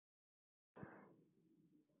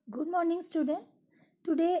Good morning, student.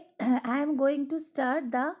 Today I am going to start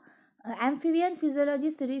the Amphibian Physiology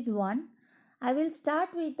Series 1. I will start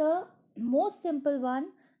with the most simple one,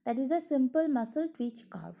 that is a simple muscle twitch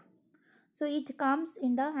curve. So it comes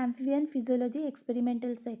in the Amphibian Physiology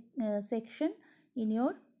experimental section in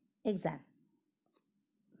your exam.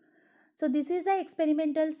 So this is the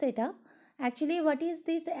experimental setup. Actually, what is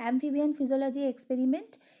this amphibian physiology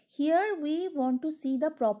experiment? Here we want to see the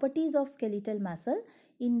properties of skeletal muscle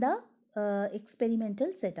in the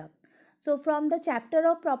experimental setup. So from the chapter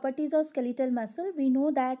of properties of skeletal muscle, we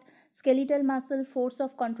know that skeletal muscle force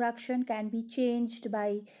of contraction can be changed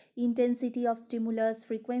by intensity of stimulus,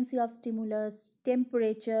 frequency of stimulus,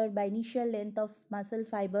 temperature, by initial length of muscle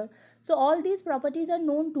fiber. So all these properties are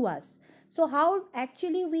known to us. So how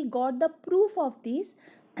actually we got the proof of this?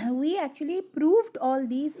 We actually proved all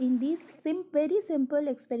these in this very simple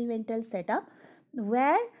experimental setup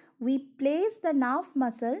where we place the nerve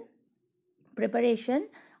muscle preparation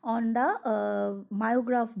on the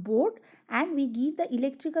myograph board, and we give the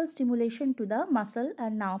electrical stimulation to the muscle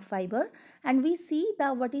and nerve fiber, and we see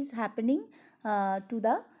the what is happening to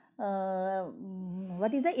the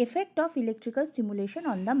what is the effect of electrical stimulation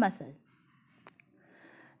on the muscle.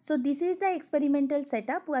 So this is the experimental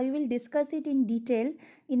setup. I will discuss it in detail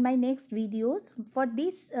in my next videos. For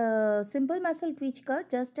this simple muscle twitch curve,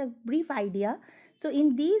 just a brief idea. So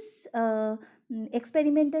in this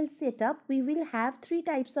experimental setup, we will have three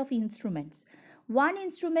types of instruments. One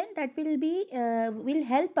instrument that will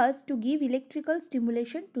help us to give electrical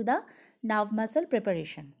stimulation to the nerve muscle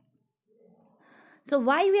preparation. So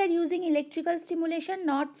why we are using electrical stimulation,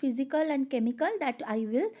 not physical and chemical, that I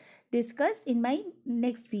will discuss in my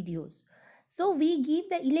next videos. So we give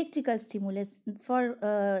the electrical stimulus for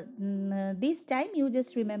this time, you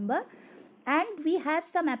just remember, and we have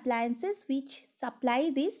some appliances which supply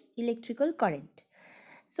this electrical current.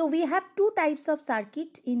 So we have two types of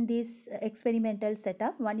circuit in this experimental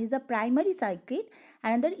setup. One is a primary circuit,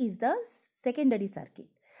 another is the secondary circuit.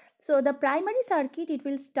 So the primary circuit, it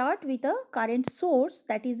will start with a current source,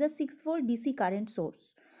 that is a 6-volt DC current source.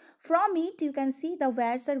 From it you can see the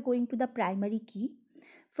wires are going to the primary key.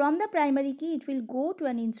 From the primary key it will go to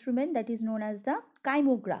an instrument that is known as the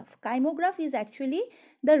kymograph. Kymograph is actually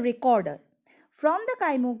the recorder. From the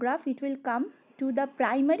kymograph it will come to the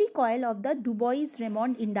primary coil of the Du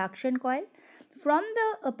Bois-Reymond induction coil. From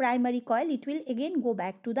the primary coil it will again go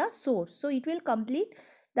back to the source. So it will complete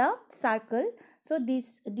the circle. So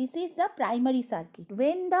this is the primary circuit.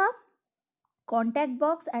 When the contact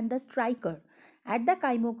box and the striker at the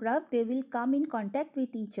kymograph, they will come in contact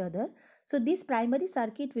with each other. So this primary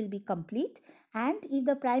circuit will be complete, and if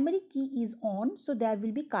the primary key is on, so there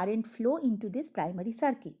will be current flow into this primary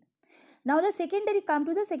circuit. Now the secondary, come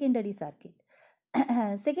to the secondary circuit.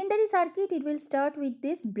 Secondary circuit, it will start with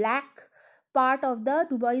this black part of the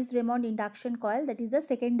Du Bois-Reymond induction coil, that is the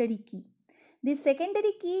secondary key. This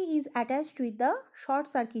secondary key is attached with the short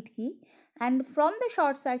circuit key, and from the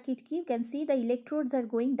short circuit key you can see the electrodes are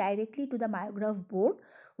going directly to the myograph board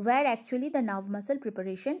where actually the nerve muscle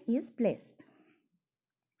preparation is placed.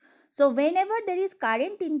 So whenever there is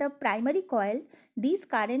current in the primary coil, this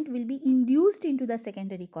current will be induced into the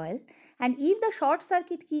secondary coil, and if the short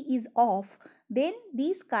circuit key is off, then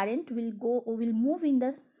this current will move in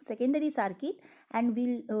the secondary circuit, and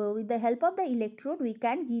will with the help of the electrode we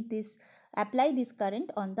can apply this current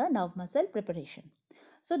on the nerve muscle preparation.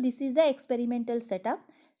 So this is the experimental setup.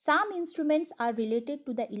 Some instruments are related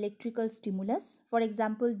to the electrical stimulus. For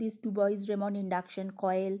example, this Du Bois-Reymond induction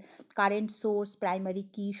coil, current source, primary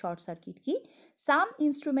key, short circuit key. Some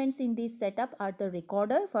instruments in this setup are the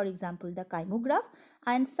recorder, for example the kymograph,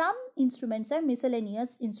 and some instruments are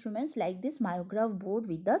miscellaneous instruments like this myograph board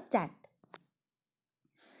with the stand.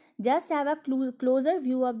 Just have a closer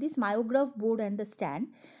view of this myograph board and the stand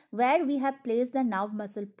where we have placed the nerve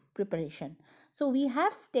muscle preparation. So we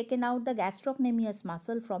have taken out the gastrocnemius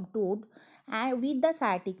muscle from toad, and with the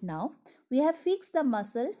sciatic nerve we have fixed the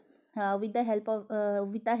muscle with the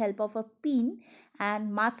help of a pin,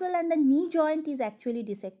 and muscle and the knee joint is actually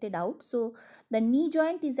dissected out. So the knee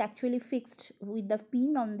joint is actually fixed with the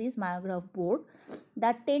pin on this myograph board.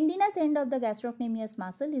 The tendinous end of the gastrocnemius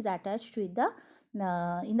muscle is attached with the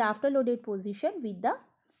in the afterloaded position with the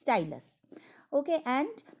stylus. Okay, and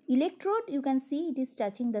electrode, you can see it is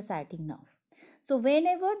touching the sciatic nerve. So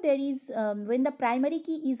whenever there is when the primary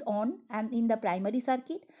key is on and in the primary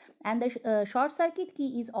circuit, and the short circuit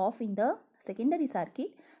key is off in the secondary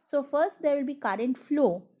circuit, so first there will be current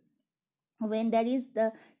flow when there is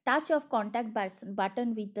the touch of contact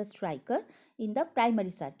button with the striker in the primary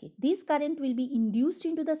circuit. This current will be induced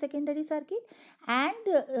into the secondary circuit, and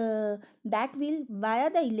that will, via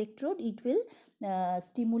the electrode, it will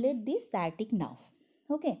stimulate the sciatic nerve.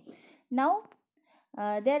 Okay. Now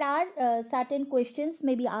there are certain questions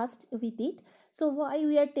may be asked with it. So why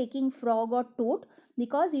we are taking frog or toad?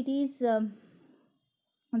 Because it is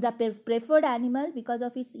the preferred animal because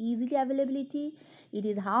of its easily availability, it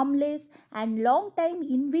is harmless, and long time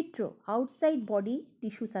in vitro outside body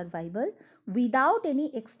tissue survival without any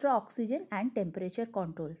extra oxygen and temperature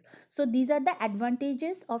control. So these are the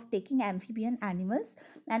advantages of taking amphibian animals,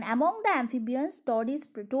 and among the amphibians toad is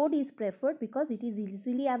preferred because it is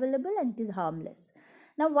easily available and it is harmless.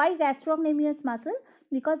 Now why gastrocnemius muscle?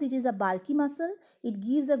 Because it is a bulky muscle, it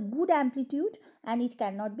gives a good amplitude, and it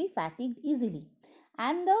cannot be fatigued easily.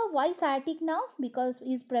 And the why sciatic nerve? Because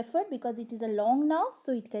is preferred because it is a long nerve,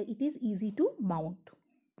 so it is easy to mount.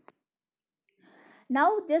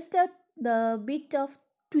 Now just the bit of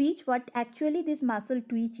twitch, what actually this muscle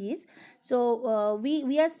twitch is. So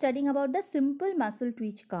we are studying about the simple muscle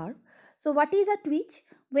twitch curve. So what is a twitch?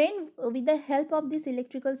 When with the help of these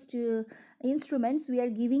electrical instruments we are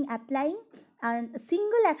applying a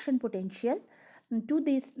single action potential to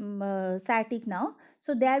this sciatic nerve.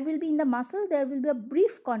 So there will be in the muscle, there will be a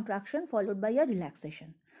brief contraction followed by a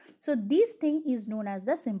relaxation. So this thing is known as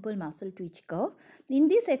the simple muscle twitch curve. In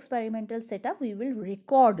this experimental setup, we will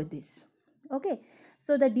record this. Okay.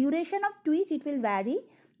 So the duration of twitch, it will vary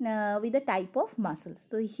with the type of muscle.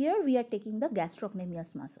 So here we are taking the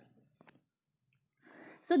gastrocnemius muscle.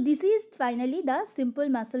 So this is finally the simple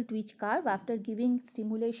muscle twitch curve. After giving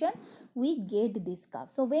stimulation, we get this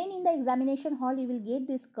curve. So when in the examination hall you will get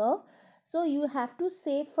this curve, so you have to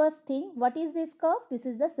say first thing, what is this curve? This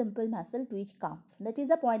is the simple muscle twitch curve. That is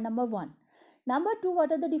the point number 1. Number 2,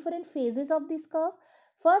 what are the different phases of this curve?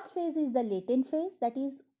 First phase is the latent phase, that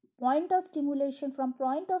is point of stimulation. From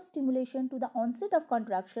point of stimulation to the onset of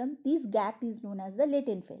contraction, this gap is known as the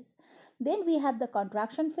latent phase. Then we have the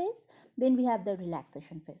contraction phase, then we have the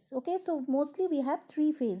relaxation phase. Okay, so mostly we have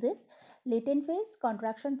 3 phases: latent phase,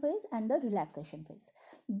 contraction phase, and the relaxation phase.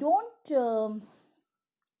 Don't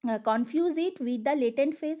confuse it with the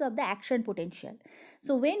latent phase of the action potential.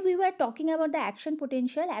 So when we were talking about the action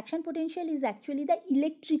potential is actually the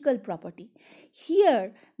electrical property.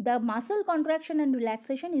 Here the muscle contraction and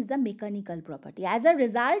relaxation is the mechanical property. As a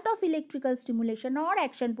result of electrical stimulation or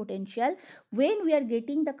action potential, when we are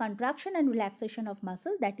getting the contraction and relaxation of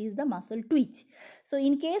muscle, that is the muscle twitch. So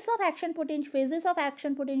in case of action potential, phases of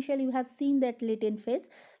action potential, you have seen that latent phase,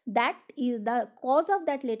 that is the cause of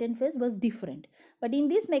that latent phase was different. But in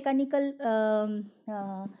this mechanical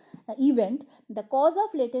event, the cause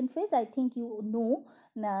of latent phase, I think you know,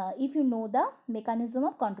 if you know the mechanism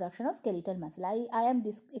of contraction of skeletal muscle. I am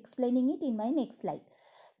explaining it in my next slide.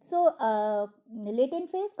 So latent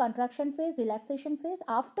phase, contraction phase, relaxation phase.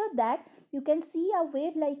 After that, you can see a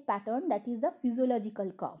wave-like pattern, that is a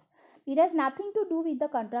physiological curve. It has nothing to do with the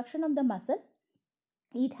contraction of the muscle.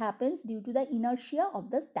 It happens due to the inertia of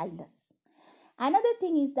the stylus. Another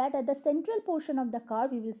thing is that at the central portion of the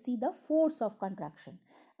curve, we will see the force of contraction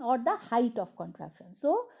or the height of contraction.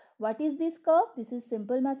 So what is this curve? This is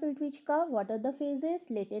simple muscle twitch curve. What are the phases?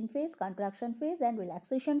 Latent phase, contraction phase, and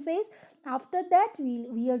relaxation phase. After that,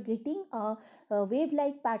 we are getting a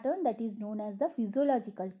wave-like pattern that is known as the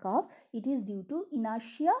physiological curve. It is due to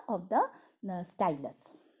inertia of the stylus.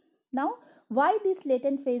 Now, why this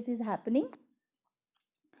latent phase is happening?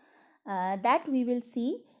 That we will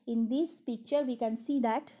see in this picture. We can see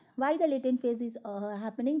that why the latent phase is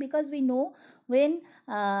happening, because we know when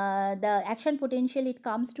the action potential, it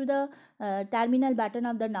comes to the terminal button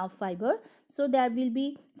of the nerve fiber, so there will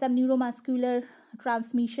be some neuromuscular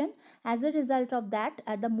transmission. As a result of that,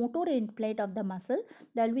 at the motor end plate of the muscle,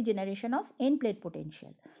 there will be generation of end plate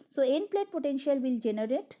potential. So end plate potential will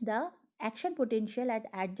generate the action potential at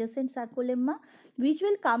adjacent sarcolemma, which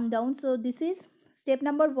will come down. So this is step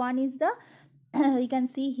number 1 is the you can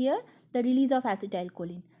see here the release of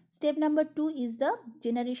acetylcholine. Step number 2 is the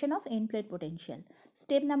generation of end plate potential.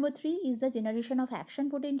 Step number 3 is the generation of action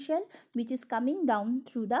potential, which is coming down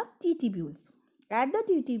through the T tubules. At the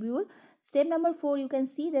T tubule, step number 4, you can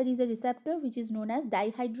see there is a receptor which is known as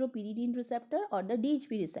dihydropyridine receptor or the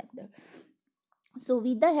DHP receptor. So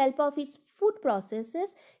with the help of its food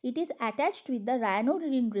processes, it is attached with the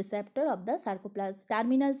ryanodine receptor of the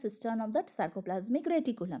terminal cistern of the sarcoplasmic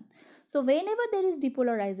reticulum. So whenever there is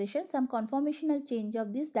depolarization, some conformational change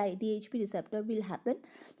of this DHP receptor will happen.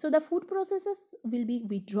 So the food processes will be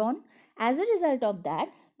withdrawn. As a result of that,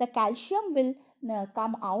 the calcium will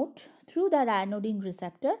come out through the ryanodine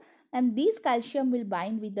receptor, and this calcium will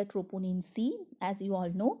bind with the troponin C, as you all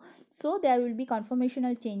know. So there will be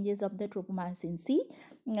conformational changes of the tropomyosin C,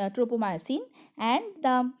 tropomyosin, and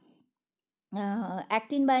the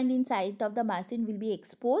actin binding site of the myosin will be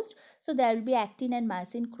exposed. So there will be actin and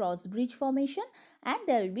myosin cross bridge formation, and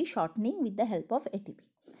there will be shortening with the help of ATP.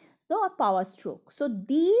 So, or power stroke. So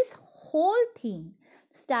this whole thing,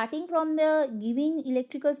 starting from the giving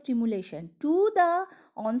electrical stimulation to the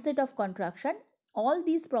onset of contraction, all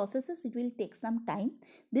these processes, it will take some time.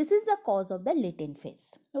 This is the cause of the latent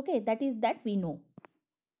phase. Okay, that we know.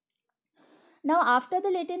 Now after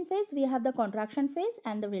the latent phase, we have the contraction phase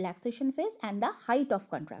and the relaxation phase and the height of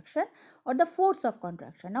contraction or the force of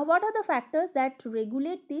contraction. Now what are the factors that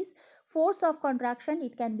regulate this force of contraction?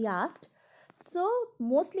 It can be asked. So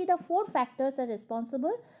mostly the four factors are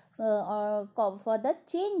responsible for the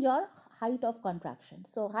change or height of contraction.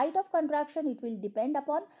 So height of contraction, it will depend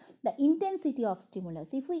upon the intensity of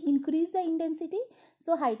stimulus. If we increase the intensity,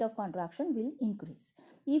 so height of contraction will increase.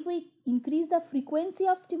 If we increase the frequency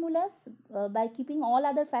of stimulus by keeping all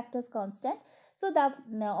other factors constant, so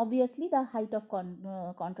obviously the height of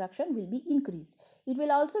contraction will be increased. It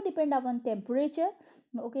will also depend upon temperature.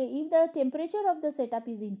 Okay, if the temperature of the setup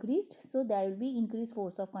is increased, so there will be increased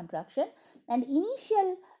force of contraction, and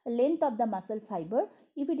initial length of the muscle fiber,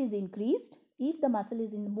 if it is increased, if the muscle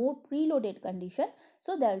is in more preloaded condition,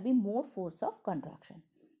 so there will be more force of contraction.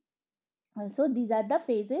 So these are the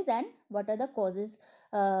phases and what are the causes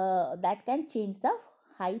that can change the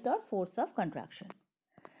height or force of contraction.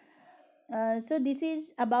 So this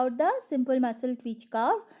is about the simple muscle twitch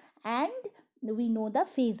curve, and we know the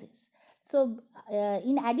phases. So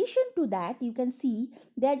in addition to that, you can see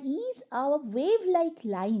there is a wave-like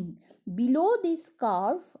line below this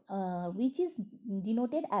curve which is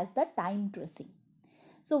denoted as the time tracing.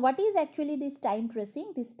 So what is actually this time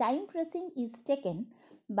tracing? This time tracing is taken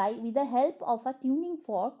with the help of a tuning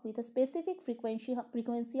fork with a specific frequency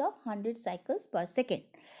of 100 cycles per second.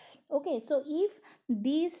 Okay, so if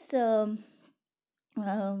this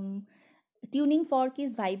tuning fork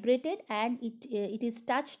is vibrated and it is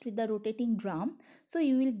touched with the rotating drum, so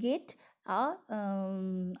you will get a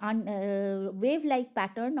wave-like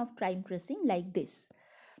pattern of time tracing like this.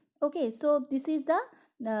 Okay, so this is the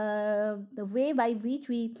way by which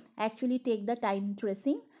we actually take the time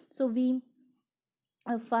tracing. So we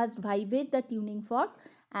first vibrate the tuning fork,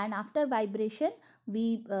 and after vibration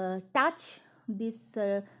we touch this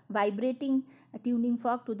vibrating tuning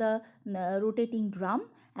fork to the rotating drum,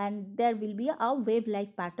 and there will be a wave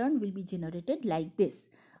like pattern will be generated like this.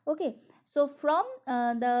 Okay, so from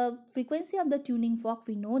the frequency of the tuning fork,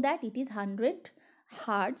 we know that it is 100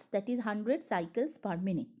 hertz, that is 100 cycles per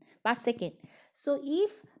second. So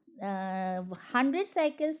if 100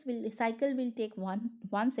 cycle will take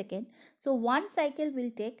one second, so one cycle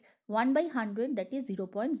will take 1 by 100, that is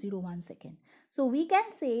 0.01 second. So we can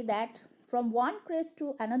say that from one crest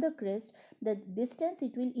to another crest, the distance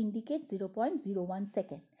it will indicate 0.01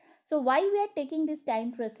 second. So why we are taking this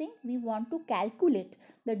time tracing? We want to calculate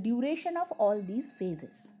the duration of all these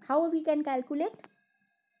phases. How we can calculate?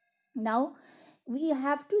 Now we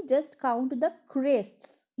have to just count the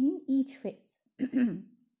crests in each phase.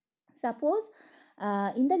 Suppose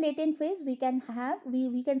in the latent phase we can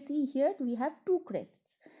see here we have two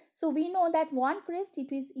crests. So we know that one crest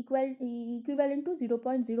it is equivalent to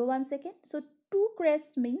 0.01 second. So two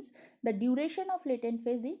crests means the duration of latent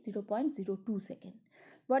phase is 0.02 second.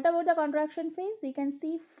 What about the contraction phase? We can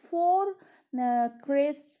see four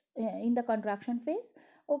crests in the contraction phase.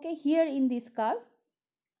 Okay, here in this curve.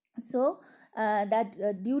 So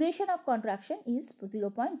that duration of contraction is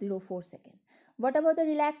 0.04 second. What about the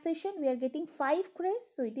relaxation? We are getting 5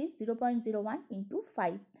 crests, so it is 0.01 into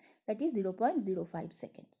 5, that is 0.05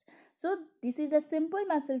 seconds. So this is a simple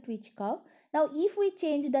muscle twitch curve. Now if we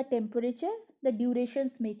change the temperature, the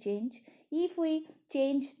durations may change. If we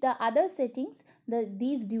change the other settings,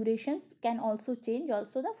 these durations can also change.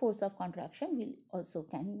 Also the force of contraction will also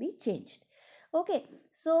can be changed. Okay,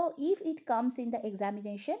 so if it comes in the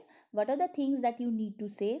examination, what are the things that you need to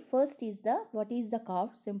say? First is what is the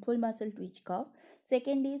curve, simple muscle twitch curve.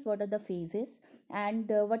 Second is what are the phases, and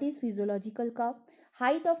what is physiological curve.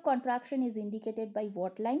 Height of contraction is indicated by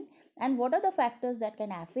what line, and what are the factors that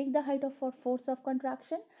can affect the height of force of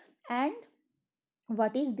contraction, and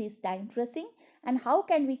what is this time tracing, and how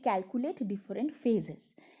can we calculate different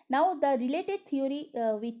phases. Now the related theory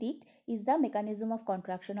with it is the mechanism of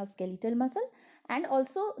contraction of skeletal muscle, and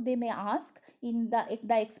also they may ask in the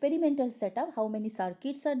experimental setup how many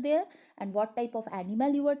circuits are there and what type of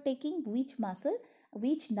animal you are taking, which muscle,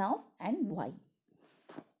 which nerve, and why.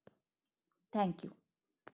 Thank you.